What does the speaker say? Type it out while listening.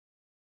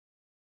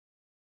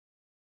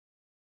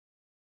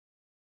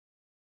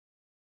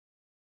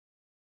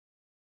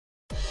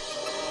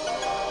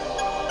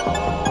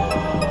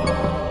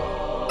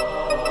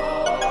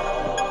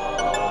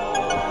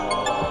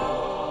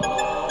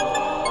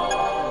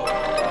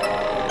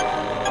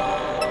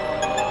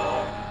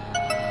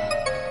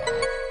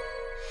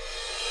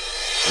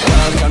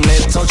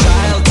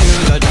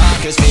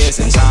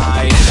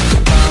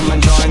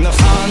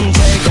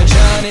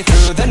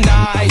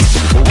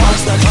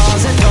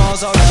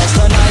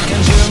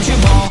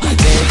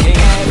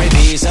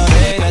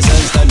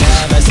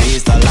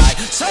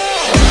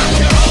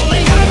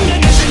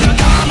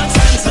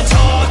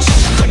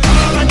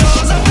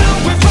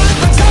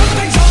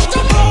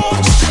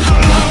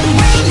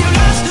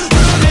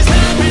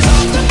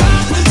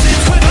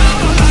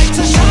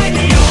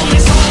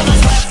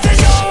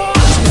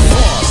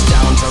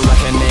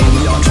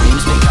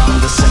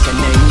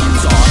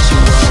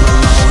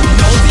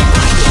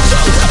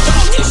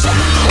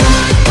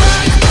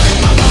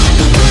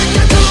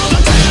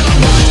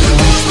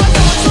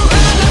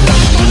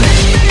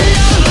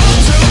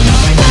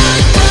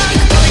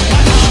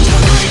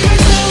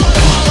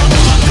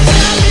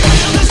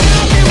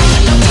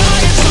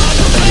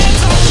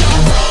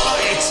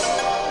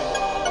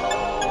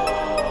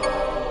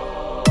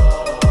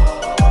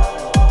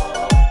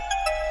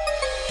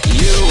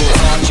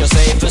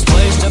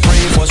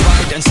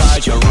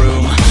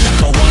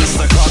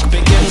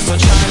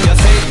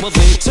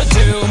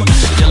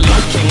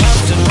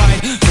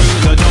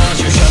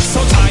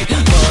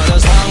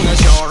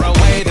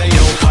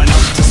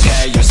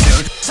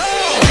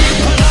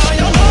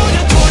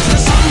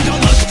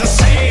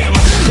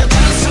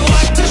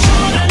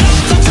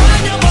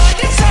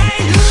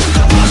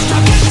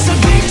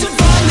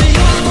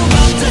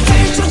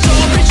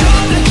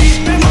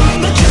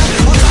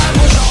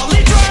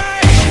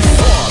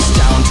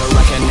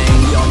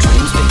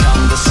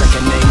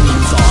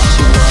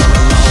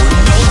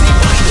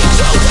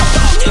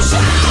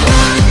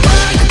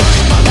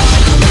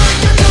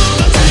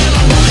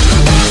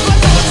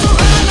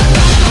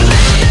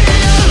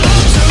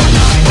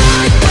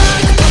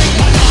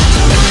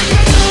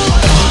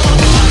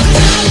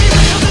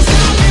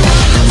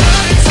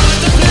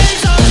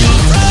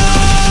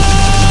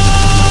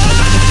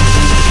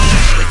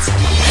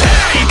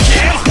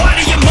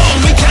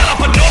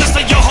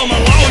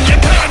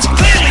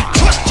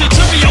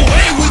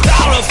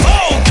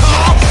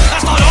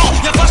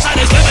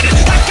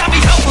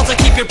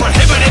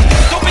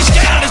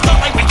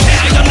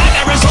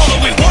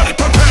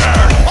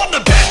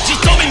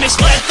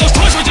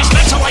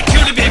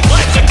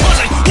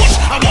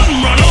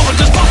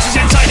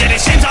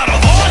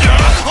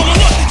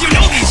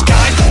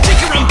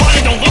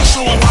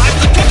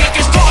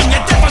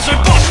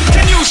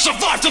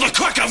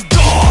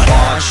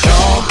Wash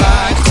your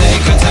back, take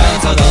a turn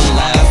to the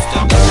left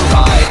and the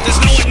right. There's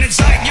no one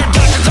inside, your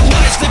doctor's a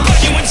wise, they put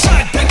you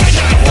inside.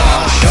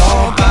 Wash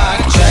your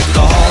back, check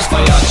the halls for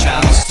your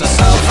chance to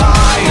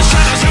survive. The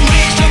shadows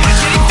erased, your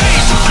mind's getting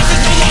phased, your life is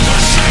no longer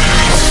safe.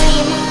 I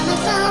am on the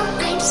floor,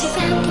 I'm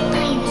surrounded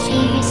by my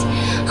fears.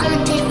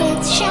 Haunted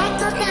with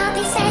shackles, now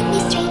they send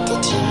me straight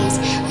to tears.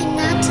 I'm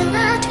not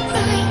allowed to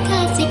cry,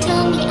 cause they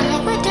told me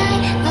I would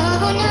die.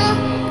 Oh no,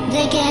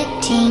 they're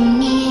getting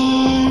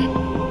near.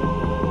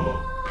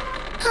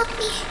 Help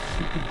me.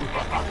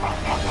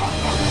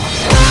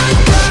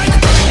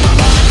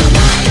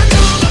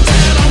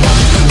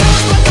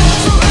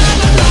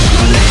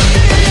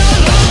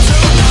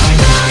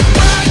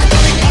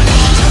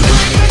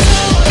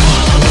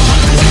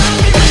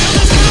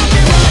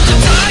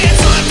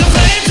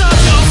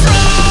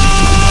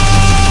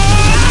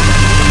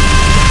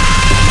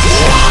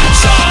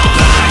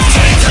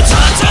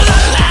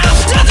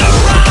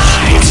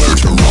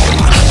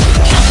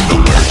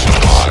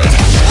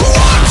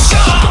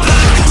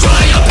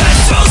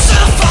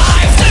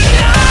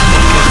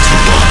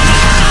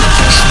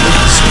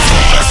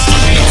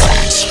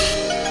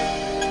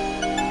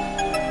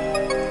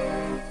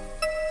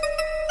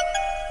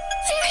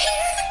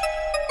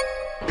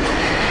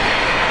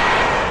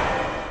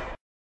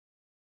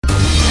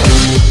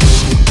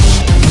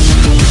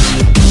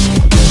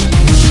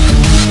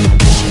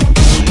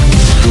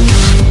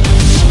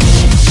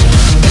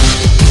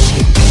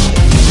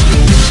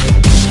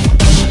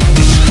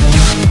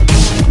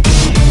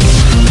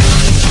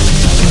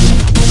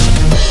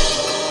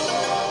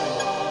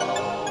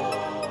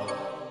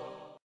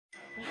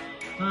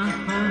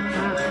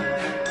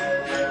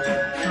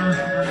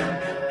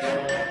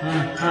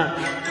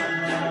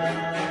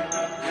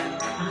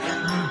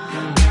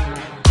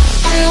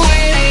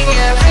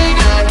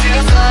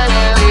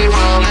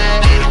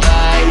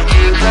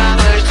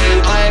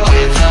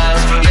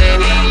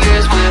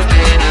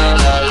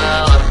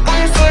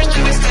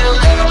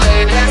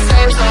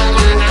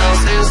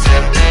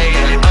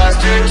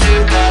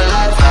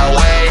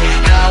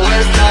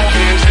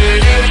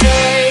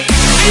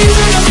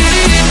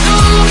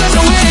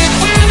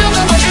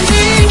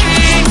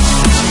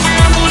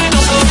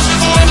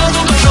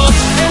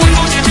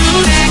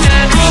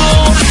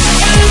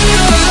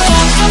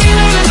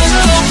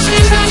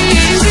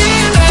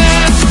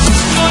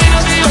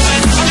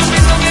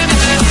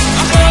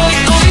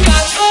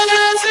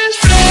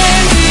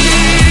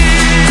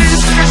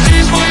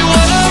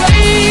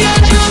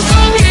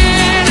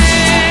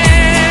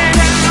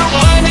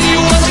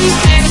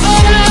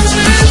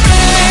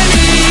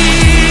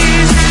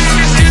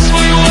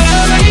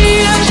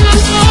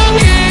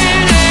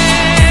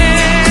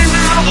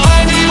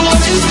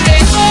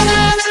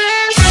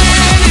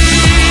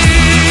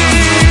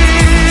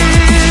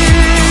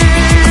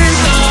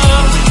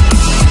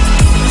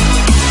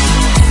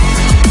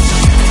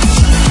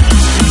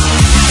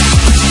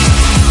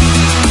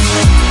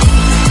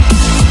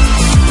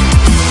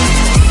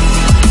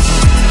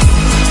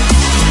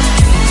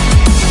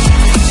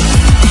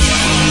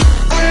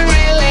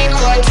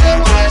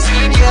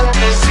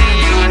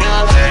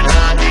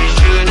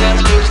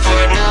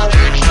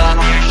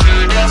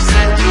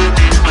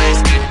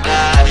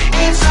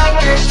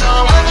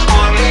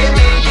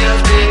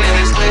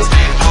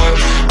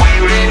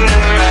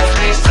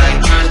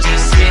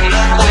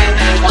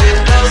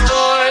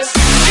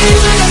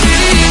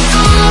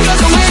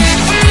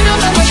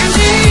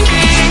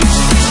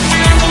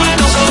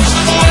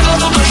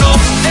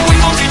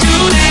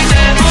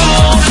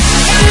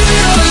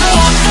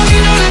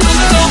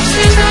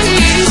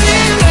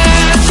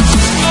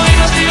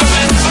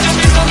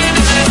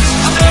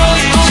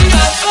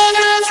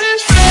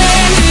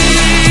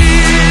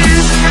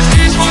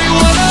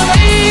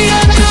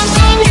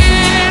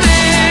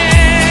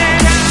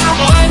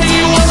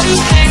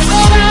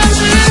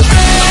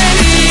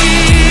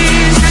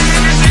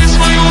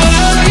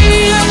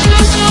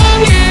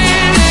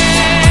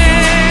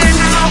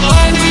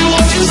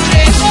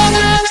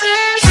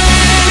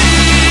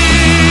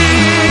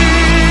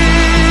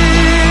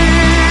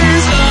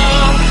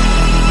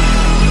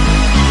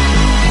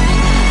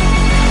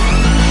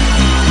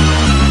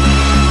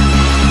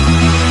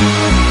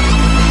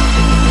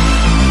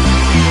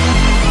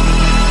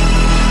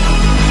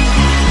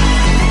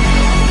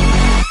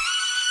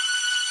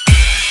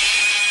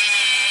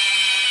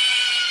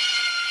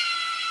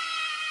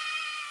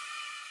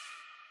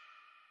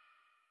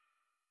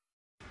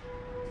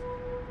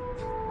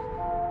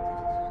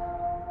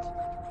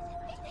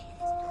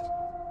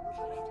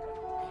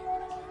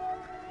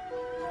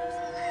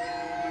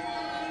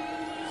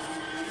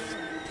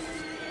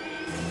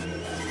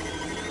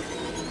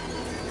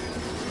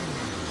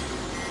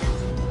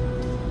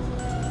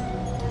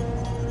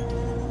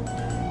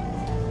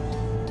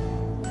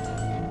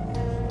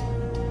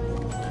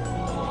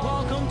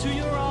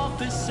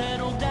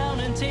 settle down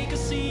and take a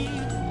seat.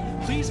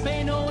 Please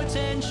pay no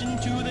attention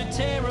to the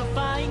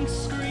terrifying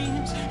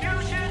screams. You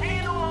should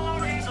hear the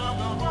worries of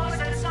the voice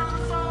that's on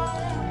the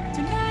phone.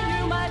 Tonight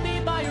you might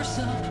be by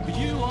yourself, but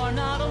you are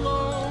not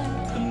alone.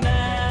 The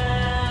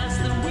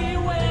mask that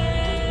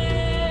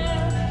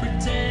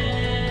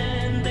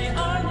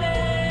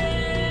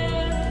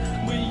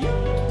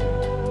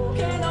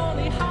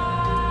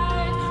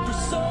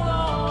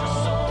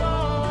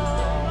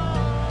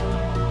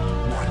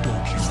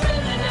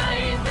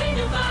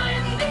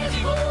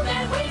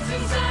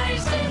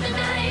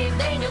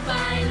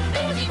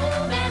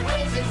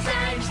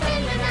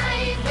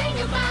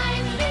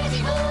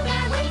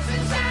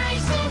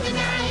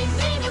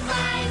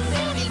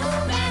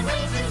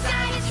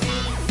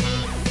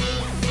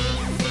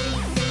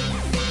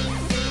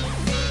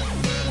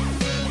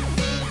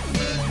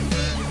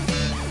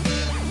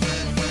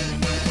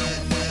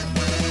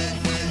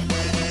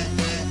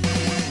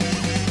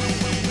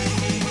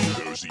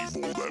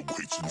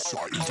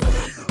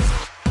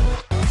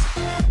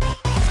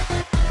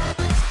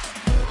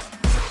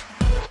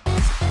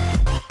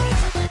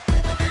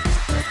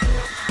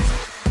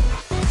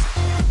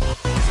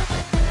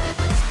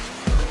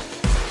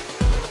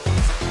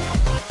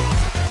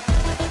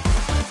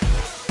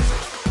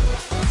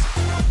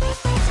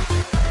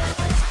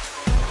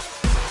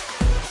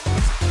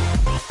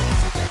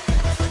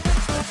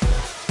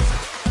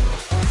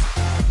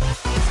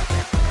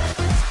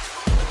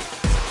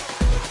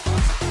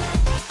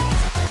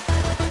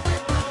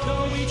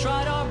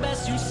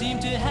seem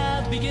to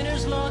have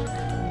beginner's luck.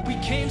 We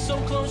came so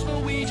close,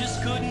 but we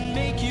just couldn't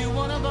make you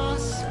one of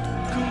us.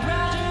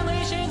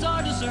 Congratulations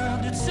are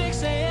deserved. At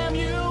 6 a.m.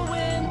 you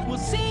win. We'll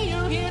see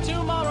you here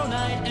tomorrow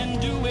night and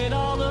do it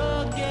all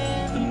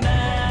again. The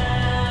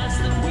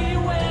masks that we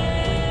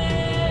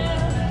wear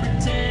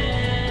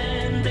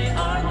pretend they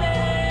are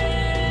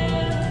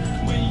there,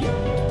 but you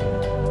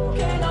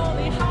can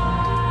only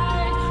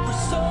hide for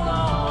so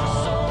long,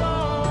 so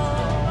long.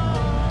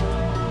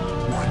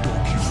 Why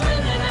don't you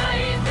Spend the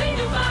night, think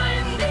to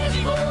find there's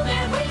evil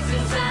that waits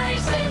inside.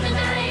 Spend the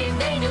night,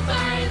 think to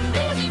find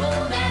there's evil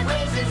that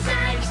waits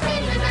inside.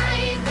 Spend the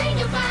night, think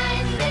to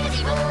find there's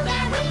evil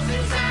that waits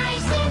inside.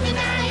 Spend the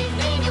night,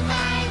 think to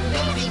find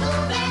there's evil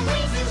that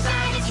waits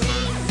inside. It's me.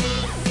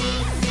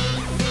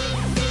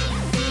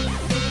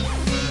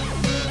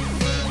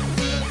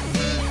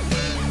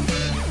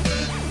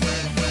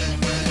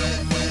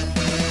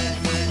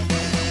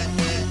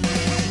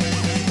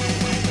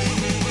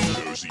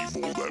 There's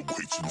evil that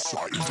waits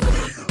inside of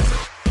me.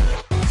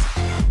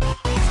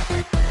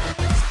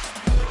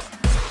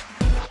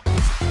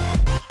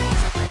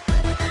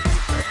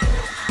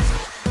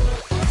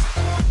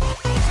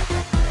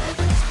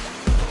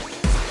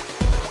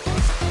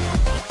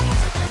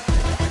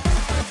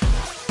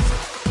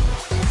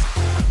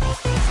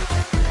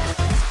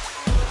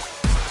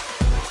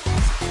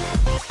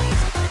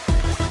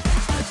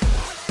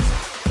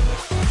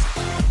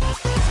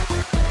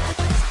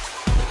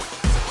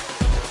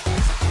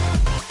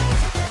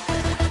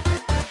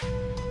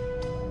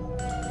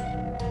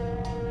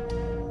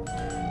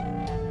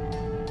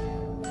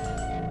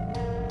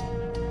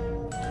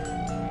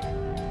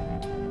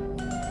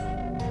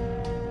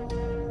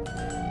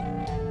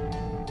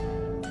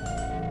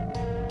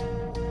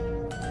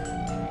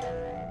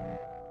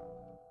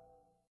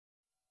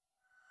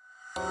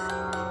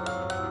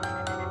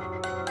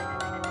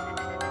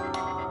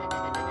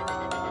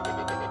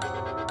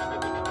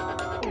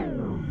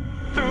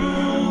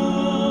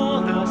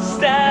 Through the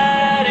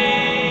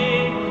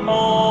static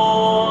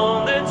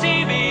on the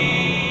TV,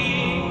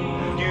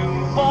 you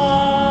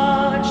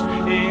watched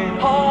in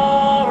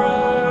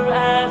horror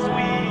as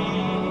we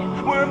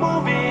were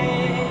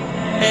moving.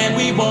 And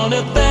we want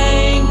to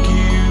thank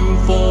you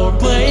for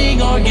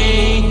playing our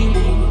game.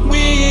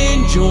 We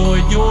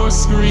enjoyed your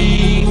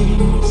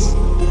screams.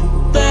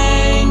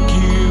 Thank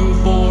you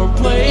for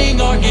playing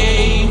our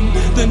game.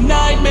 The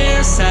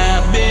nightmares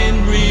have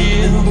been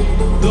real,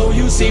 though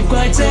you seem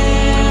quite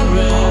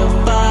terrified.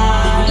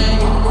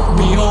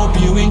 We hope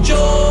you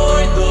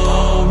enjoyed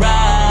the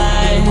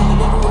ride.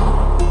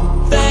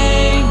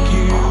 Thank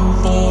you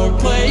for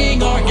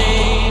playing our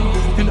game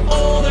and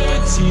all the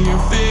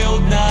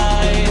tear-filled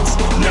nights.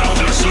 Now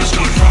this is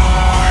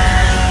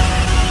goodbye.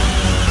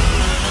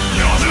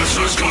 Now this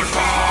is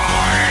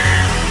goodbye.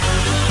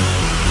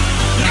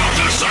 Now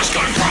this is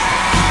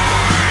goodbye.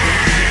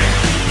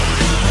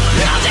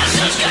 Now this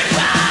is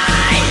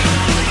goodbye.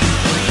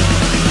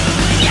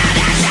 Yeah,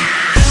 that's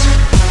us.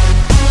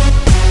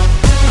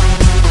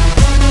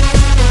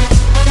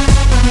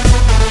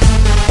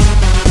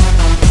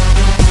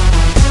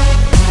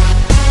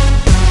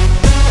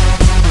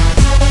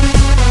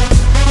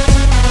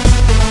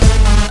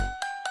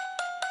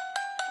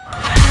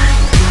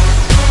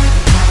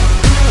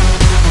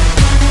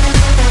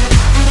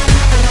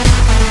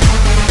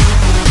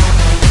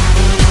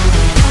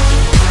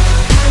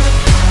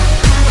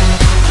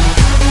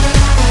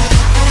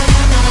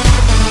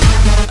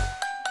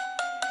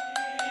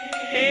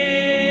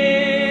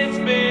 It's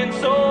been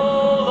so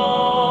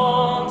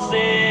long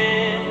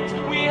since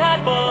we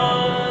had fun.